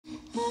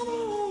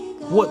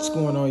What's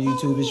going on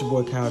YouTube? It's your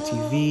boy Kyle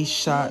TV,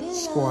 Shot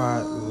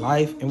Squad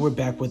Life, and we're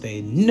back with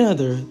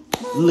another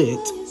lit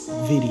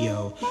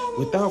video.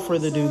 Without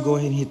further ado, go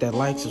ahead and hit that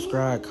like,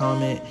 subscribe,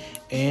 comment,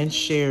 and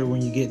share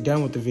when you get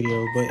done with the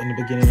video. But in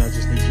the beginning, I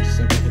just need you to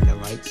simply hit that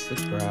like,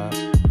 subscribe,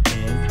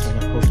 and turn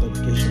that post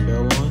notification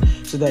bell on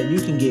so that you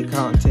can get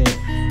content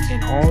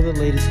and all the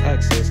latest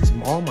access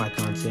to all my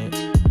content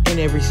in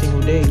every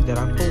single day that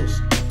I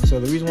post. So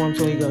the reason why I'm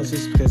telling you guys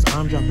this is because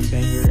I'm dropping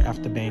banger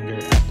after banger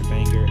after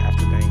banger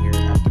after banger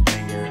after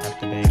banger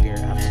after banger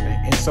after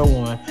banger and so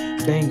on,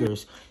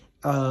 bangers.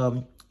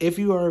 If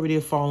you are already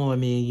following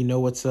me and you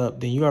know what's up,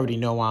 then you already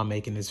know why I'm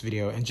making this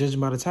video. And judging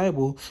by the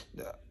title,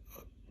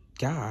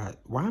 God,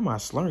 why am I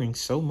slurring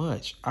so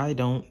much? I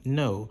don't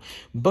know.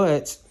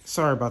 But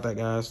sorry about that,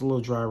 guys. A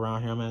little dry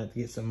around here. I'm gonna have to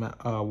get some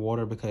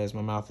water because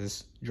my mouth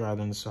is drier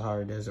than the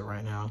Sahara Desert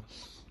right now.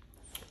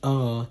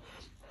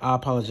 I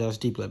apologize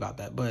deeply about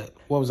that, but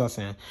what was I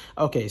saying?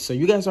 Okay, so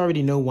you guys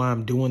already know why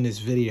I'm doing this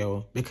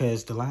video,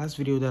 because the last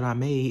video that I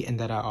made and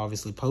that I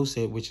obviously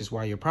posted, which is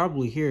why you're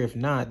probably here. If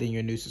not, then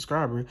you're a new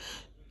subscriber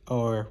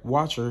or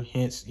watcher,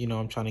 hence, you know,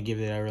 I'm trying to give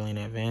it that early in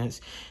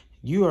advance.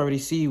 You already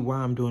see why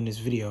I'm doing this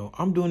video.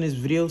 I'm doing this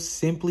video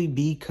simply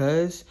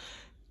because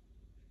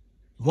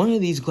one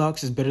of these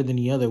Glocks is better than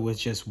the other with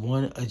just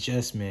one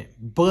adjustment,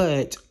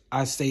 but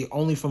I say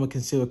only from a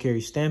concealed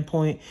carry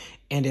standpoint,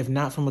 and if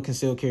not from a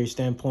concealed carry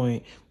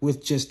standpoint,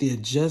 with just the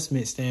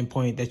adjustment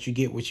standpoint that you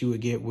get what you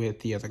would get with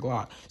the other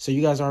Glock. So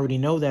you guys already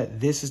know that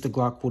this is the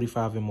Glock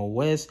 45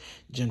 MOS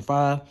Gen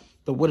 5.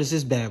 But what is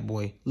this bad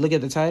boy? Look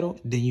at the title,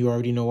 then you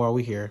already know why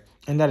we're here.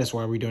 And that is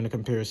why we're doing a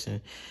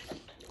comparison.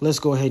 Let's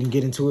go ahead and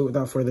get into it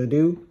without further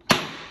ado.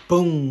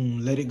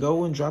 Boom, let it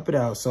go and drop it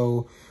out.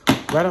 So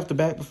right off the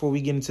bat, before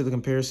we get into the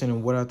comparison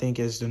and what I think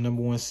is the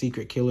 #1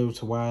 secret killer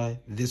to why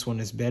this one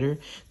is better,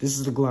 this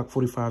is the Glock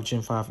 45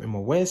 Gen 5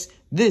 MOS.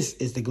 This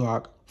is the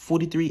Glock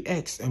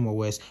 43X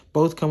MOS.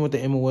 Both come with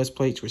the MOS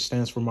plates, which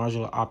stands for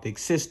Modular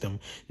Optics System.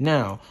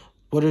 Now,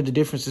 what are the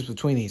differences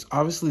between these?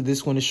 Obviously,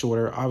 this one is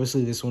shorter.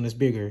 Obviously, this one is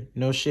bigger.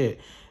 No shit.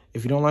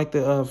 If you don't like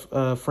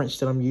the French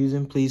that I'm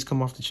using, please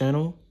come off the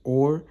channel,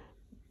 or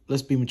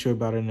let's be mature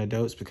about it in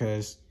adults,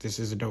 because this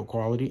is adult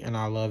quality and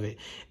I love it.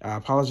 I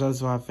apologize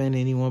if I offend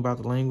anyone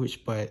about the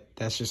language, but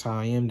that's just how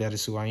I am. That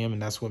is who I am,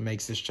 and that's what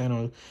makes this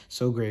channel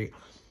so great.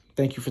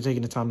 Thank you for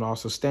taking the time to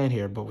also stand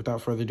here. But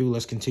without further ado,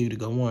 let's continue to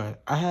go on.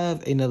 I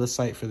have another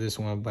sight for this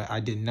one, but I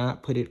did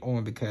not put it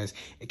on because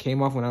it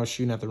came off when I was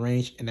shooting at the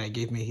range, and that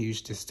gave me a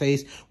huge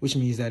distaste, which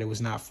means that it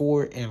was not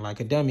for it. And like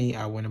a dummy,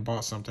 I went and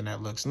bought something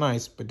that looks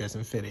nice but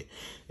doesn't fit it.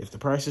 If the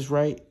price is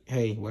right,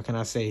 hey, what can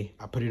I say?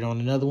 I put it on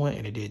another one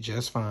and it did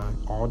just fine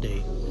all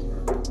day.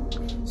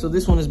 So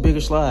this one is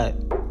bigger slide,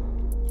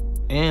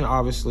 and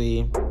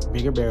obviously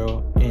bigger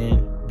barrel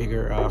and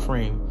bigger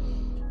frame,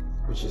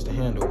 which is the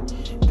handle.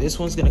 This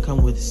one's gonna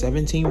come with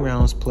 17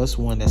 rounds plus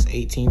one. That's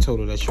 18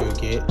 total that you'll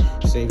get.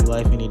 Save your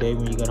life any day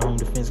when you got a home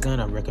defense gun.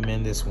 I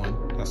recommend this one.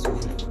 That's the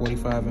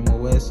 45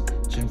 MOS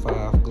Gen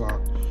 5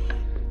 Glock.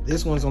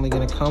 This one's only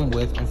gonna come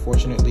with,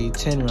 unfortunately,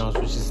 10 rounds,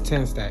 which is a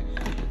 10 stack.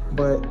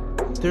 But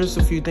there's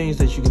a few things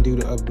that you can do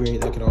to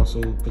upgrade that could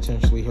also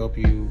potentially help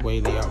you weigh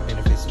the out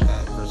benefits of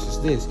that versus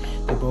this.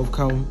 They both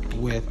come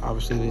with,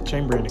 obviously, the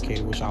chamber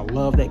indicator, which I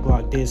love that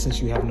Glock did, since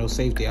you have no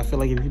safety. I feel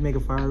like if you make a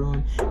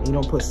firearm and you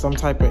don't put some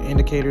type of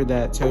indicator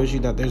that tells you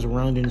that there's a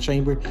round in the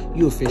chamber,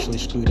 you officially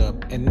screwed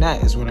up. And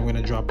that is what I'm going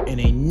to drop in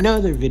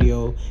another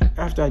video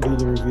after I do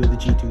the review of the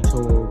G3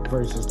 Toro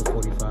versus the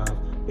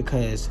 45,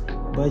 because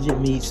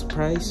budget meets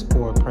price,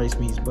 or price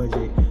meets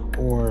budget,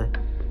 or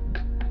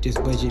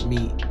just budget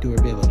meet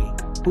durability.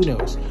 Who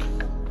knows?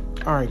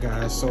 All right,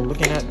 guys. So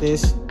looking at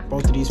this,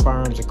 both of these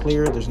firearms are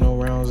clear. There's no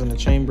rounds in the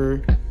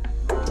chamber.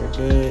 They're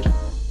good.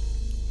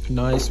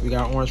 Nice. We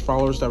got orange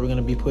followers that we're going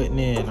to be putting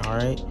in. All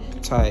right.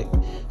 Tight.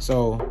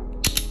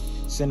 So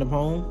send them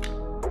home.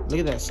 Look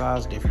at that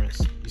size difference.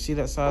 You see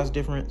that size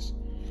difference?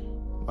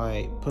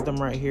 Like, put them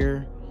right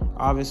here.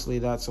 Obviously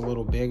that's a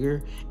little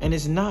bigger, and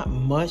it's not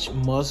much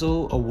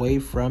muzzle away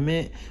from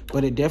it,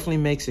 but it definitely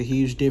makes a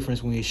huge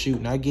difference when you're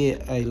shooting. I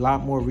get a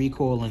lot more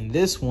recoil in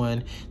this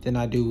one than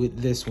I do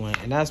with this one,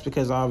 and that's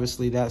because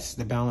obviously that's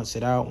to balance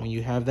it out when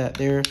you have that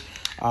there.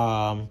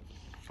 All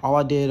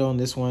I did on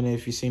this one,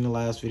 if you've seen the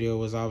last video,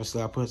 was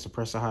obviously I put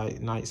suppressor high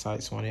night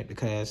sights on it,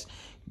 because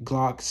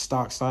Glock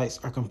stock sights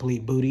are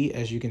complete booty.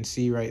 As you can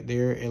see right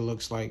there, it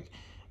looks like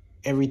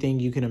everything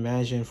you can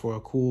imagine for a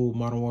cool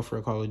Modern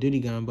Warfare Call of Duty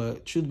gun.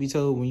 But truth be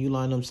told, when you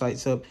line them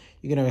sights up,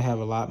 you're gonna have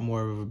a lot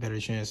more of a better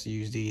chance to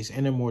use these,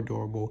 and they're more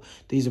durable.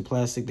 These are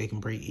plastic, they can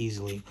break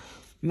easily.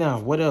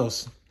 Now, what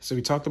else? So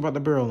we talked about the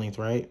barrel length,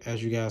 right?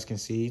 As you guys can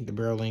see, the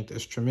barrel length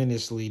is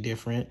tremendously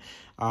different,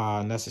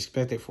 and that's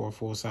expected for a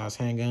full-size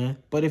handgun.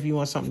 But if you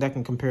want something that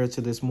can compare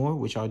to this more,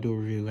 which I'll do a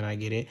review when I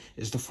get it,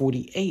 is the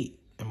 48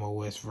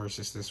 MOS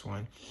versus this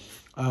one.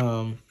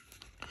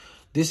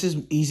 This is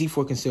easy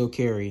for concealed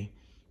carry.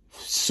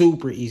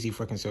 Super easy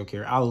for concealed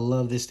carry. I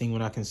love this thing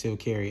when I conceal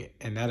carry it,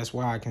 and that is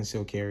why I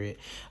conceal carry it.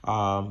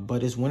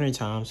 But it's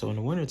wintertime, so in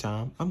the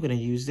wintertime, I'm going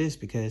to use this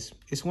because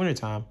it's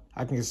wintertime.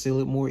 I can conceal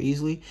it more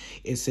easily.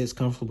 It sits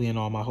comfortably in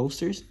all my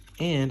holsters,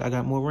 and I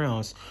got more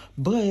rounds.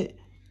 But,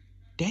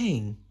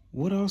 dang,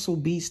 what also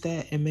beats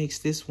that and makes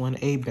this one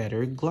a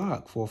better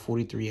Glock for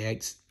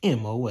 43X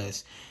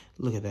MOS?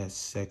 Look at that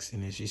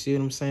sexiness. You see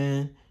what I'm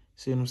saying?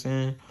 See what I'm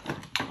saying?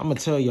 I'm going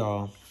to tell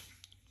y'all.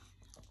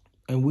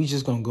 And we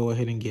just gonna go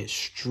ahead and get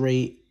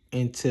straight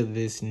into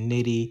this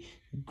nitty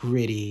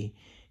gritty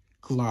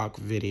Glock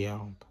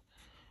video.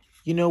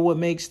 You know what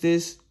makes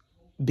this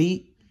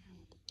beat?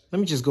 Let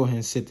me just go ahead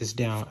and sit this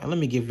down and let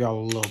me give y'all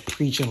a little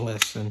preaching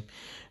lesson,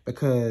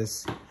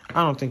 because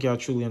I don't think y'all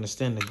truly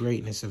understand the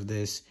greatness of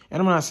this.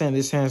 And I'm not saying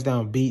this hands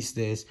down beats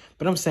this,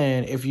 but I'm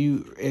saying if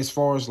you, as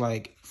far as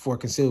like for a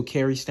concealed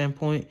carry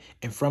standpoint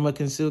and from a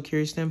concealed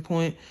carry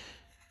standpoint,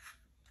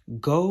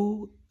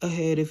 go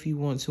ahead if you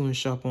want to and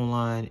shop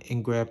online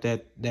and grab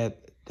that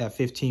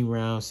 15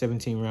 round,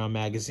 17 round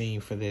magazine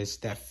for this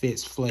that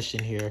fits flush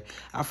in here.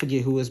 I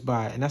forget who it's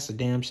by, and that's a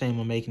damn shame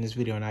I'm making this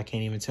video and I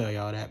can't even tell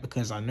y'all that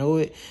because I know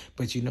it,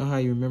 but you know how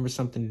you remember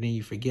something and then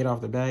you forget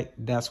off the back?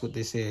 That's what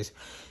this is.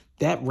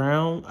 That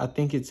round, I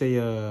think it's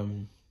a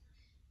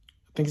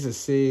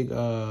SIG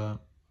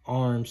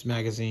Arms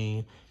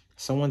magazine.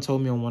 Someone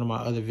told me on one of my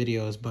other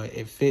videos, but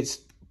it fits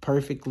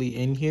perfectly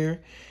in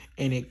here.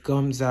 And it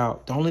comes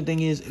out. The only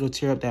thing is it'll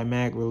tear up that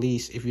mag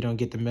release if you don't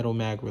get the metal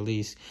mag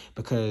release,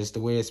 because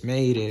the way it's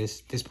made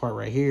is this part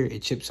right here,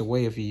 it chips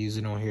away if you use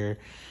it on here.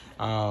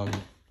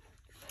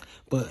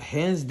 But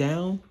hands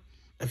down,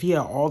 if you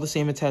have all the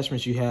same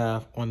attachments you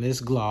have on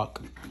this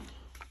Glock,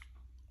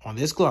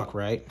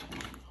 right?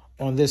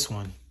 On this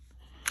one,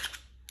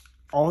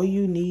 all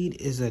you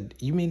need is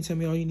you mean to tell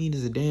me all you need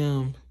is a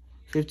damn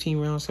 15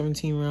 round,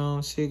 17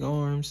 round SIG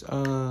Arms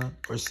or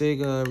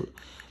SIG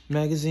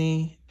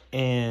magazine,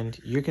 and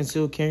you're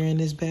concealed carrying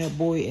this bad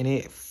boy, and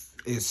it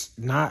is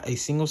not a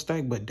single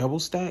stack but double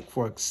stack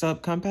for a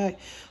subcompact.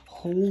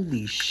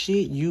 Holy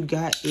shit, you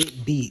got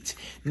it beat.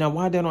 Now,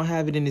 why they don't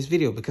have it in this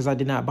video? Because I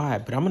did not buy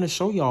it, but I'm going to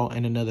show y'all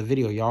in another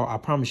video, y'all. I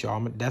promise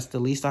y'all, that's the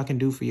least I can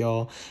do for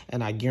y'all,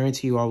 and I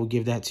guarantee you I will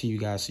give that to you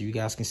guys so you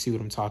guys can see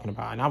what I'm talking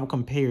about, and I will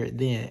compare it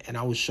then, and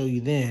I will show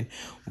you then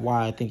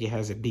why I think it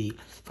has it beat.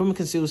 From a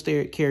concealed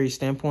carry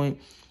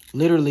standpoint,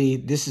 literally,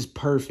 this is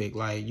perfect.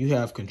 Like, you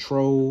have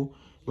control.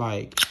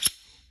 Like,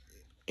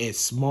 it's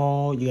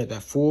small. You got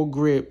that full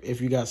grip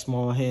if you got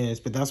small hands,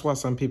 but that's why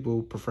some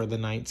people prefer the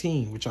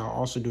 19, which I'll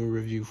also do a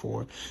review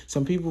for.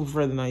 Some people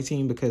prefer the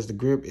 19 because the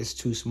grip is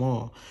too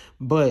small.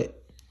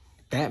 But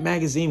that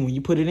magazine, when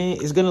you put it in,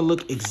 it's going to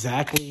look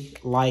exactly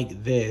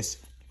like this.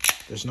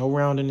 There's no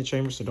round in the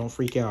chamber, so don't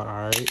freak out,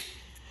 all right?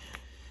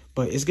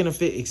 But it's going to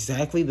fit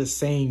exactly the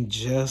same,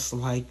 just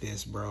like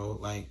this, bro.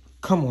 Like,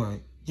 come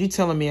on. You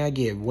telling me I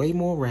get way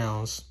more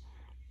rounds?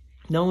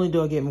 Not only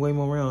do I get way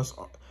more rounds,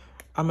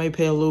 I may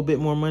pay a little bit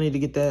more money to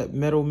get that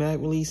metal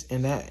mag release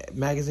and that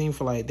magazine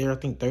for like I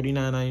think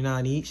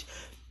 $39.99 each.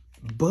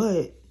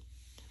 But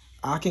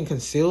I can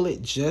conceal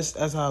it just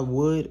as I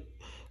would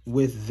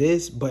with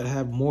this, but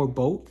have more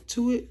bulk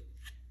to it.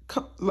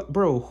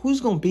 Bro, who's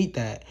going to beat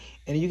that?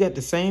 And you got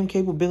the same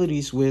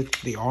capabilities with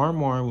the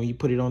RMR when you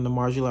put it on the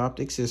modular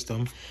optic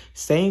system.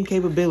 Same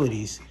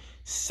capabilities.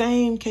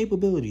 Same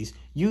capabilities.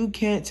 You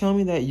can't tell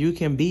me that you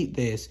can beat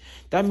this.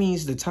 That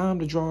means the time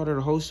to draw to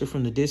the holster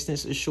from the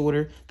distance is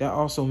shorter. That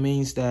also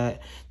means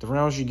that the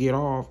rounds you get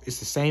off is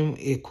the same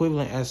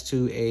equivalent as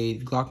to a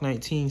Glock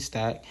 19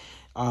 stack.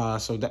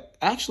 So that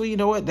actually, you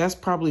know what? That's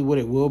probably what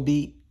it will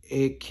beat.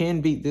 It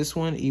can beat this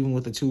one even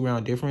with a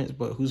 2-round difference,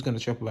 but who's going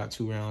to trip about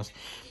 2 rounds?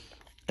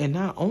 And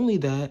not only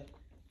that,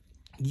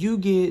 you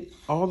get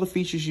all the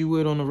features you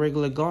would on a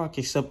regular Glock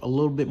except a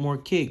little bit more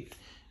kick.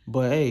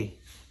 But hey,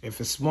 if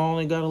it's small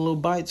and got a little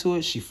bite to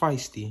it, she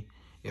feisty.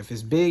 If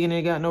it's big and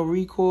it got no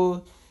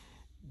recoil,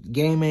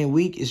 game ain't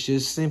weak. It's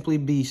just simply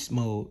beast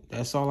mode.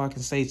 That's all I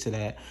can say to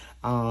that.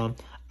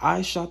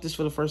 I shot this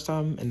for the first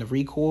time in the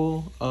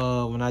recoil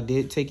when I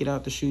did take it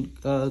out to shoot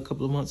a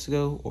couple of months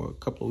ago or a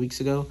couple of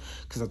weeks ago,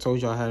 because I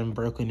told you I hadn't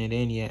broken it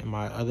in yet in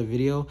my other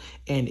video,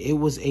 and it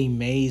was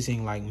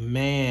amazing. Like,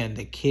 man,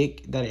 the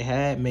kick that it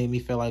had made me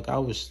feel like I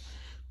was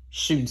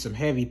shooting some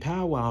heavy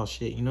powwow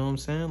shit, you know what I'm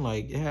saying?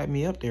 Like, it had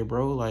me up there,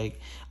 bro. Like,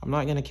 I'm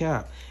not gonna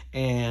cap.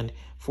 And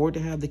for it to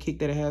have the kick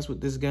that it has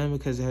with this gun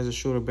because it has a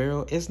shorter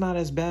barrel, it's not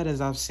as bad as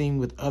I've seen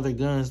with other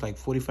guns like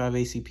 45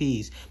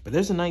 ACPs. But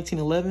there's a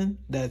 1911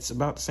 that's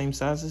about the same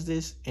size as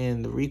this,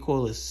 and the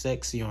recoil is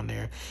sexy on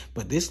there.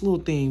 But this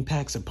little thing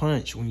packs a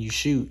punch when you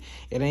shoot.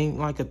 It ain't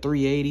like a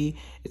 380,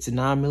 it's a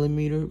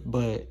 9mm,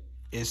 but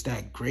it's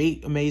that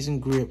great, amazing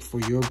grip for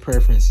your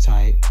preference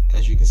type.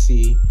 As you can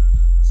see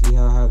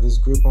how I have this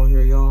grip on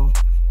here, y'all?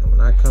 And when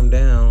I come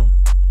down,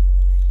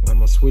 I'm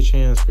gonna switch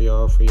hands for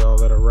y'all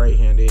that are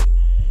right-handed.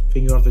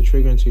 Finger off the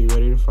trigger until you're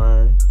ready to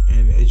fire,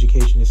 and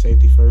education is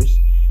safety first.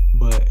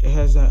 But it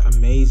has that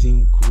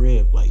amazing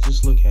grip. Like,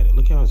 just look at it.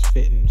 Look how it's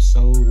fitting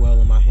so well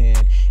in my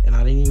hand, and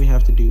I didn't even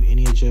have to do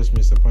any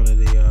adjustments up under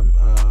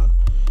the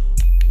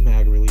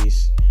mag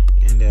release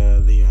and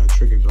the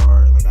trigger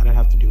guard. Like, I didn't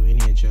have to do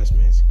any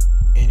adjustments,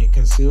 and it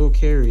concealed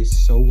carries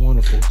so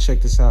wonderful.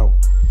 Check this out.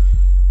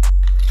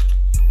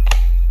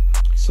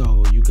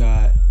 So you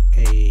got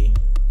a,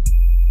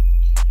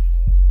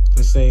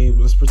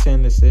 let's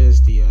pretend this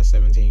is the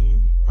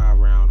 17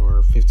 round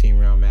or 15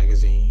 round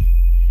magazine.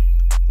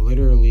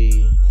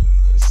 Literally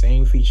the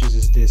same features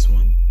as this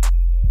one,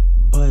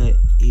 but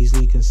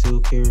easily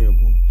concealed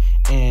carryable.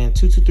 And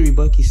 223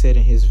 Bucky said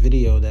in his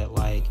video that,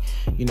 like,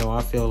 you know,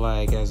 I feel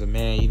like as a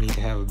man you need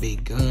to have a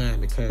big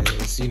gun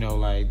because, you know,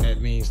 like,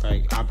 that means,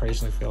 like, I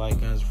personally feel like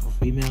guns are for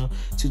female.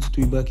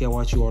 223 Bucky, I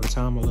watch you all the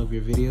time. I love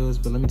your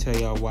videos, but let me tell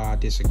y'all why I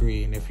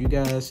disagree. And if you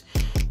guys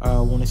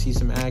want to see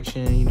some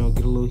action, you know,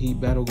 get a little heat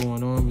battle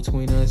going on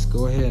between us,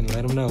 go ahead and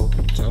let them know.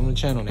 Tell them the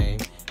channel name.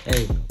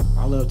 Hey,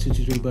 I love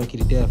 223 Bucky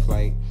to death.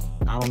 Like,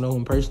 I don't know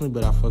him personally,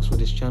 but I fucks with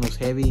his channels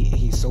heavy.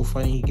 He's so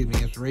funny. He gives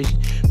me inspiration.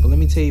 But let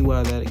me tell you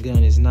why that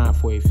gun is not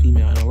for a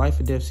female. In a life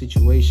or death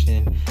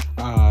situation,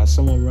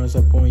 someone runs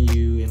up on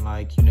you and,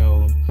 like, you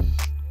know,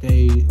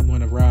 they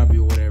want to rob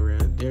you or whatever.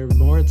 They're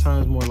more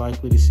times more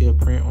likely to see a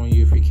print on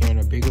you if you're carrying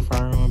a bigger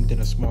firearm than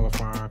a smaller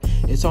firearm.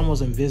 It's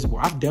almost invisible.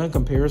 I've done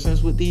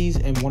comparisons with these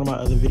in one of my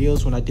other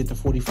videos when I did the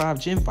 45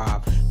 Gen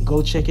 5.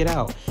 Go check it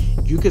out.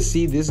 You could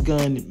see this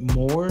gun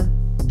more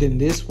than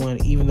this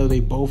one, even though they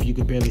both, you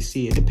could barely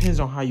see it. It depends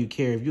on how you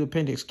carry. If you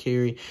appendix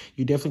carry,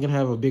 you definitely gonna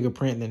have a bigger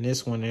print than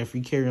this one. And if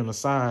you carry on the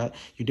side,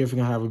 you're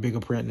definitely gonna have a bigger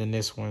print than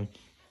this one.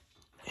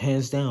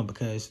 Hands down,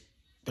 because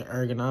the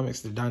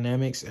ergonomics, the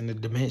dynamics, and the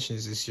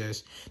dimensions is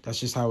just, that's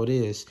just how it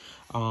is.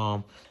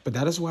 But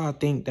that is why I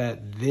think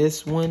that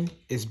this one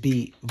is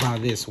beat by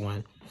this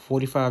one.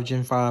 45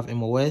 Gen 5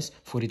 MOS,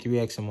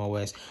 43X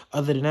MOS.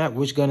 Other than that,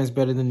 which gun is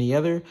better than the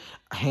other?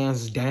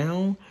 Hands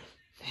down,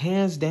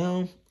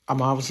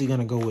 I'm obviously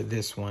going to go with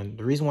this one.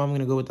 The reason why I'm going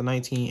to go with the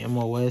 19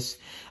 MOS,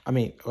 I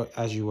mean,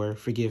 as you were,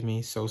 forgive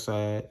me, so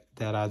sad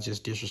that I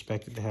just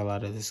disrespected the hell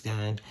out of this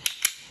gun.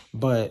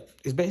 But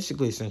it's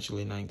basically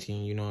essentially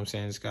 19, you know what I'm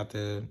saying? It's got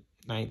the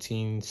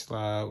 19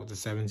 slide with the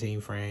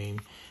 17 frame,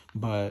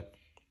 but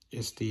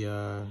it's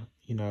the,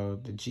 you know,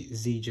 the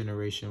Z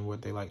generation,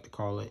 what they like to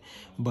call it.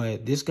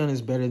 But this gun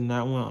is better than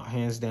that one,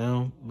 hands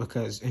down,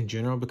 because in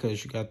general,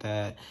 because you got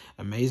that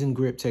amazing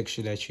grip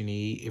texture that you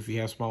need. If you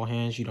have small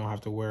hands, you don't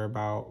have to worry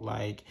about,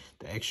 like,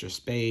 the extra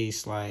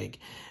space, like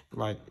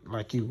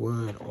you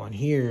would on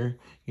here.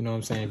 You know what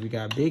I'm saying? If you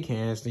got big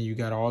hands, then you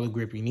got all the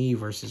grip you need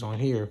versus on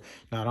here.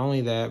 Not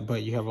only that,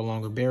 but you have a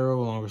longer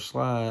barrel, a longer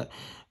slide,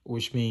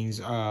 which means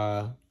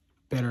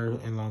better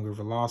and longer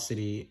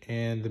velocity,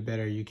 and the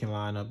better you can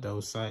line up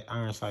those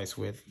iron sights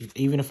with.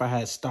 Even if I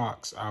had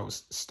stock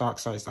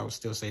sights, I would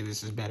still say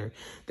this is better.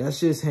 That's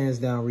just hands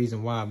down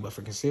reason why. But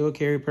for concealed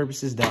carry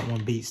purposes, that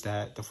one beats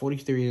that. The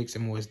 43X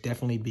MOS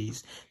definitely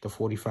beats the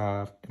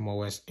 45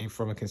 MOS, and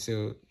from a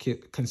concealed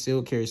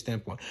carry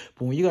standpoint.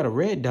 But when you got a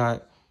red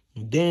dot,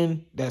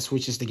 then that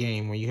switches the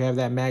game. When you have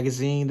that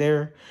magazine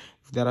there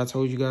that I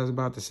told you guys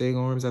about, the Sig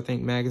Arms, I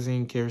think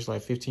magazine carries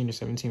like 15 or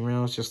 17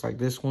 rounds, just like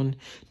this one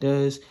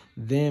does.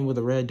 Then with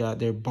the red dot,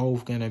 they're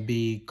both going to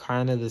be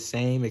kind of the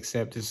same,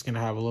 except it's going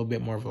to have a little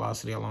bit more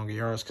velocity at longer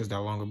yards because that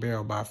longer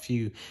barrel by a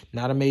few.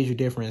 Not a major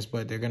difference,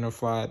 but they're going to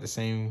fly at the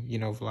same, you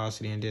know,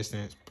 velocity and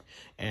distance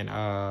and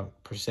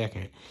per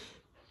second.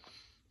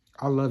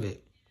 I love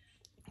it.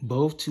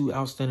 Both two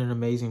outstanding,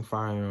 amazing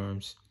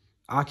firearms.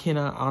 I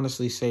cannot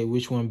honestly say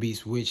which one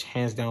beats which,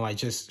 hands down, like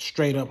just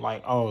straight up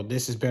like, oh,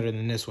 this is better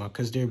than this one,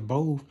 because they're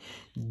both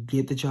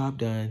get the job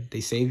done.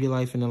 They save your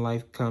life in a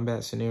life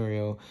combat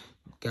scenario,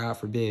 God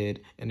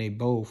forbid, and they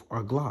both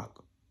are Glock.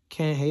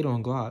 Can't hate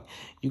on Glock.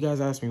 You guys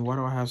ask me, why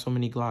do I have so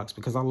many Glocks?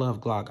 Because I love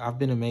Glock. I've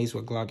been amazed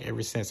with Glock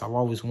ever since. I've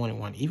always wanted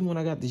one. Even when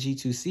I got the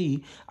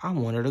G2C, I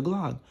wanted a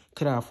Glock.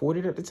 Could I afford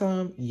it at the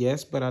time?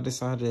 Yes, but I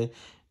decided to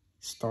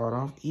start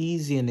off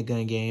easy in the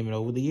gun game, and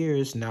over the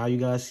years, now you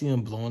guys see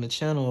them blowing the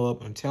channel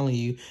up. I'm telling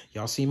you,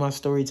 y'all see my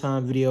story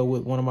time video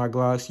with one of my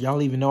Glocks.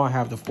 Y'all even know I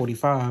have the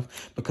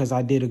 45 because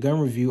I did a gun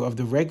review of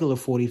the regular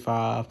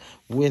 45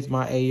 with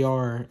my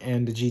AR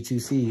and the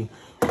G2C,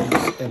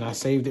 and I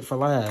saved it for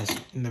last,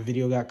 and the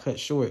video got cut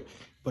short.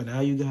 But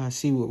now you guys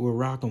see what we're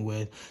rocking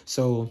with.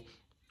 So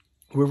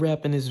we're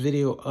wrapping this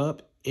video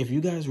up. If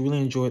you guys really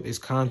enjoyed this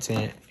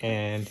content,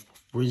 and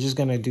we're just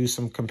going to do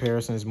some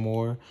comparisons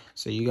more,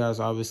 so you guys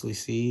obviously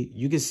see.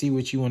 You can see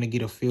what you want to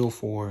get a feel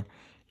for.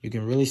 You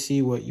can really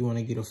see what you want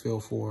to get a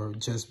feel for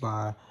just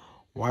by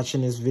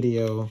watching this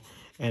video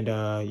and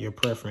your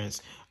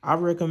preference. I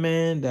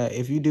recommend that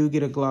if you do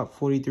get a Glock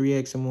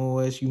 43X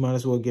MOS, you might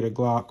as well get a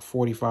Glock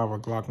 45 or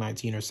Glock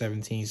 19 or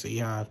 17. So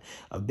you have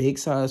a big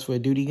size for a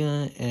duty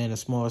gun and a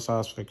smaller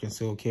size for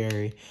concealed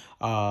carry.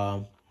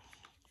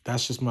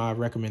 That's just my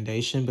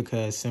recommendation,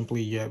 because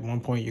simply at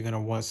one point you're going to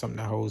want something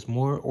that holds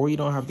more, or you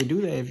don't have to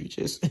do that. If you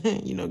just,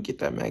 you know, get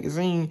that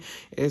magazine,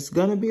 it's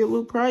going to be a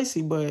little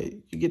pricey, but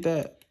you get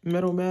that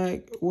metal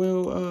mag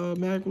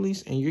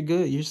release and you're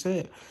good. You're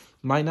set.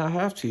 Might not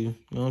have to, you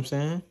know what I'm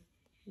saying?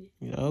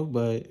 you know,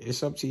 but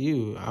it's up to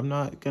you. I'm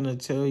not going to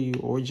tell you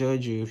or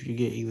judge you if you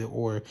get either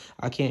or.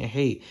 I can't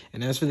hate.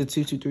 And as for the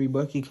 223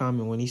 Bucky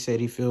comment when he said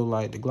he feel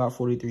like the Glock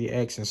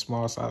 43X and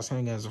small size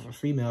handguns are for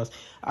females,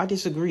 I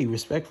disagree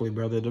respectfully,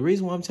 brother. The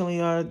reason why I'm telling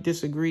you I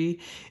disagree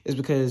is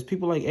because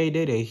people like A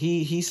Day,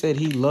 he said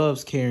he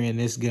loves carrying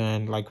this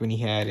gun like when he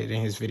had it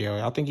in his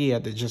video. I think he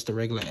had just the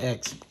regular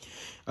X.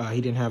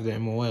 He didn't have the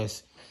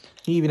MOS.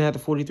 He even had the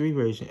 43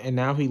 version, and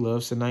now he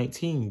loves the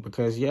 19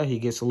 because, yeah, he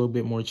gets a little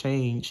bit more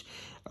change,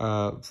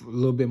 a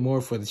little bit more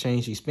for the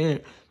change he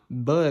spent.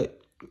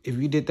 But if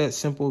you did that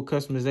simple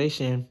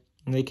customization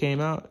when they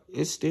came out,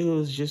 it still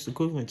is just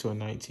equivalent to a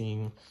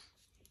 19.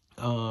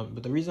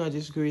 But the reason I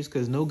disagree is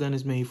because no gun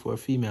is made for a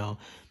female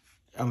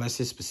unless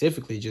it's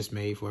specifically just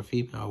made for a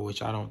female,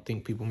 which I don't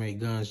think people make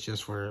guns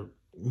just for,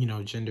 you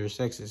know, gender or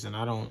sexes, and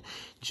I don't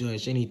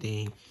judge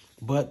anything.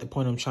 But the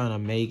point I'm trying to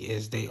make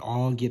is they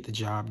all get the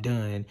job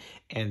done,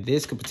 and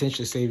this could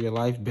potentially save your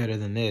life better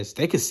than this.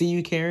 They could see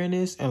you carrying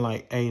this and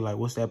like, hey, like,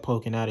 what's that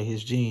poking out of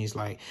his jeans?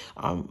 Like,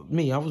 I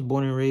was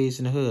born and raised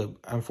in the hood.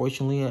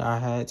 Unfortunately, I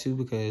had to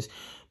because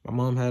my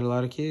mom had a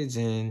lot of kids,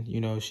 and, you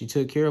know, she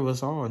took care of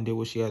us all and did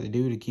what she had to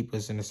do to keep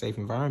us in a safe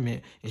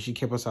environment, and she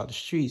kept us out the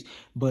streets.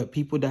 But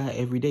people die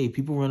every day.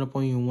 People run up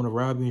on you and want to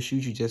rob you and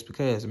shoot you just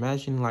because.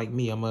 Imagine like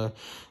me. I'm a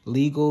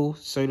legal,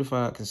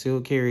 certified,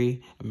 concealed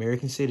carry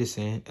American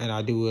citizen, and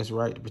I do what's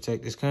right to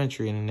protect this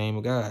country in the name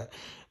of God.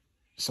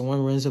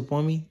 Someone runs up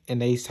on me and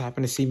they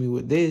happen to see me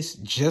with this.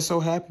 Just so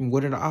happen,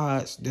 what are the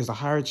odds? There's a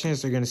higher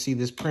chance they're going to see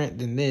this print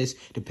than this,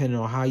 depending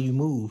on how you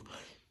move.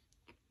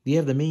 You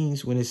have the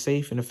means, when it's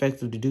safe and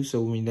effective, to do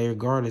so when their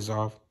guard is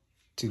off,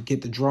 to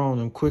get the draw on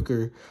them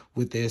quicker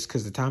with this,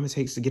 because the time it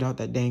takes to get out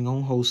that dang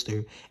on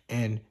holster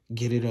and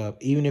get it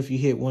up. Even if you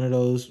hit one of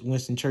those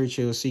Winston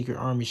Churchill secret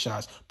army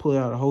shots, pull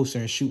out a holster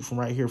and shoot from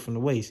right here from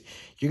the waist,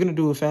 you're going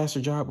to do a faster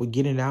job with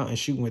getting out and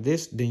shooting with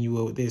this than you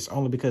will with this,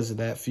 only because of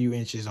that few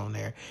inches on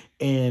there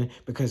and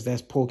because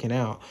that's poking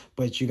out.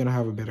 But you're going to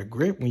have a better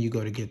grip when you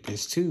go to get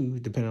this too,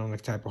 depending on the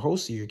type of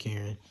holster you're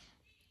carrying.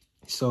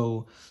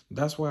 So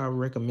that's why I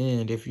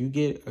recommend, if you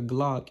get a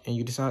Glock and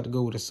you decide to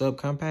go with a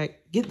subcompact,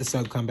 get the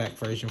subcompact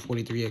version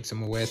 43X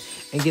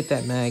MOS and get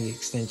that mag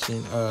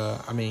extension.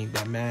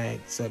 That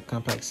mag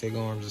subcompact SIG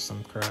arms or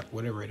some crap,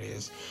 whatever it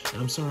is.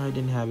 And I'm sorry I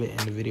didn't have it in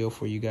the video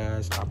for you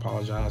guys. I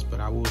apologize, but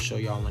I will show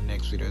y'all in the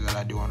next video that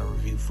I do on a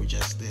review for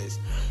just this.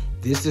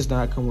 This does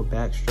not come with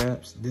back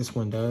straps. This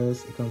one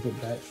does. It comes with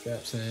back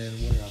straps,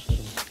 and where did I put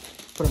them?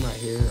 Put them right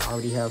here. I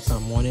already have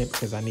something on it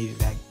because I needed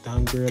that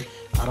thumb grip.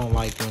 I don't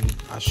like when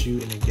I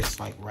shoot and it gets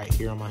like right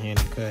here on my hand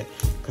and cut,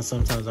 because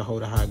sometimes I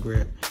hold a high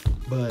grip.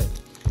 But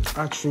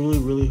I truly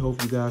really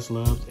hope you guys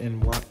loved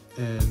and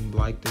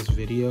liked this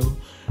video.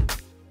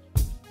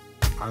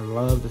 I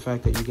love the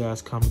fact that you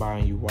guys come by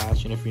and you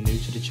watch, and if you're new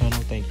to the channel,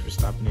 thank you for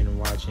stopping in and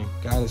watching.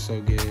 God is so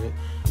good.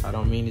 I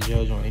don't mean to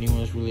judge on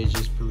anyone's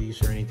religious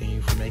beliefs or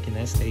anything for making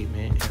that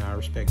statement, and I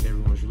respect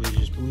everyone's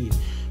religious belief,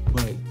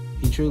 but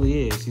he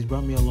truly is. He's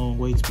brought me a long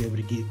way to be able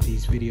to get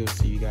these videos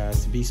to you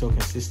guys, to be so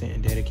consistent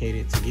and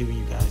dedicated to giving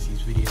you guys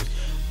these videos.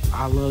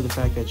 I love the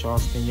fact that y'all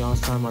spend y'all's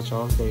time out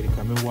y'all's day to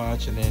come and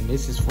watch, and then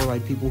this is for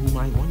like people who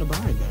might want to buy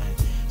a gun.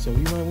 So if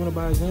you might want to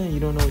buy a gun, you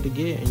don't know what to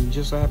get, and you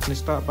just so happen to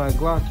stop by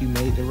Glock, you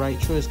made the right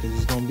choice, because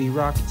it's going to be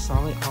rocket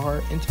solid,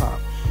 hard, and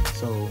top.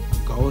 So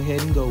go ahead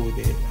and go with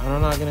it.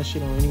 I'm not going to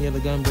shit on any other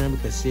gun brand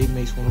because SIG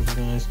makes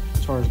wonderful guns,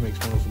 Charge makes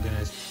wonderful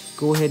guns.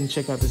 Go ahead and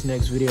check out this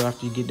next video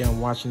after you get done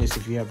watching this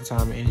if you have the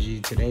time and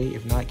energy today.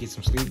 If not, get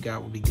some sleep.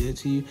 God will be good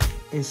to you.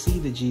 And see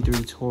the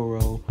G3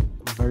 Toro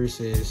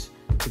versus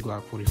the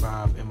Glock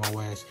 45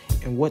 MOS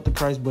and what the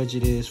price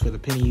budget is for the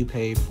penny you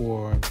paid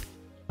for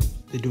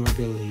the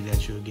durability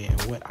that you'll get,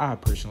 and what I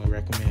personally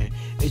recommend.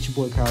 It's your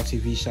boy Kyle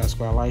TV, Shot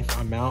Squad Life.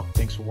 I'm out.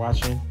 Thanks for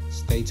watching.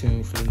 Stay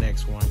tuned for the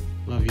next one.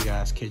 Love you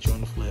guys. Catch you on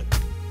the flip.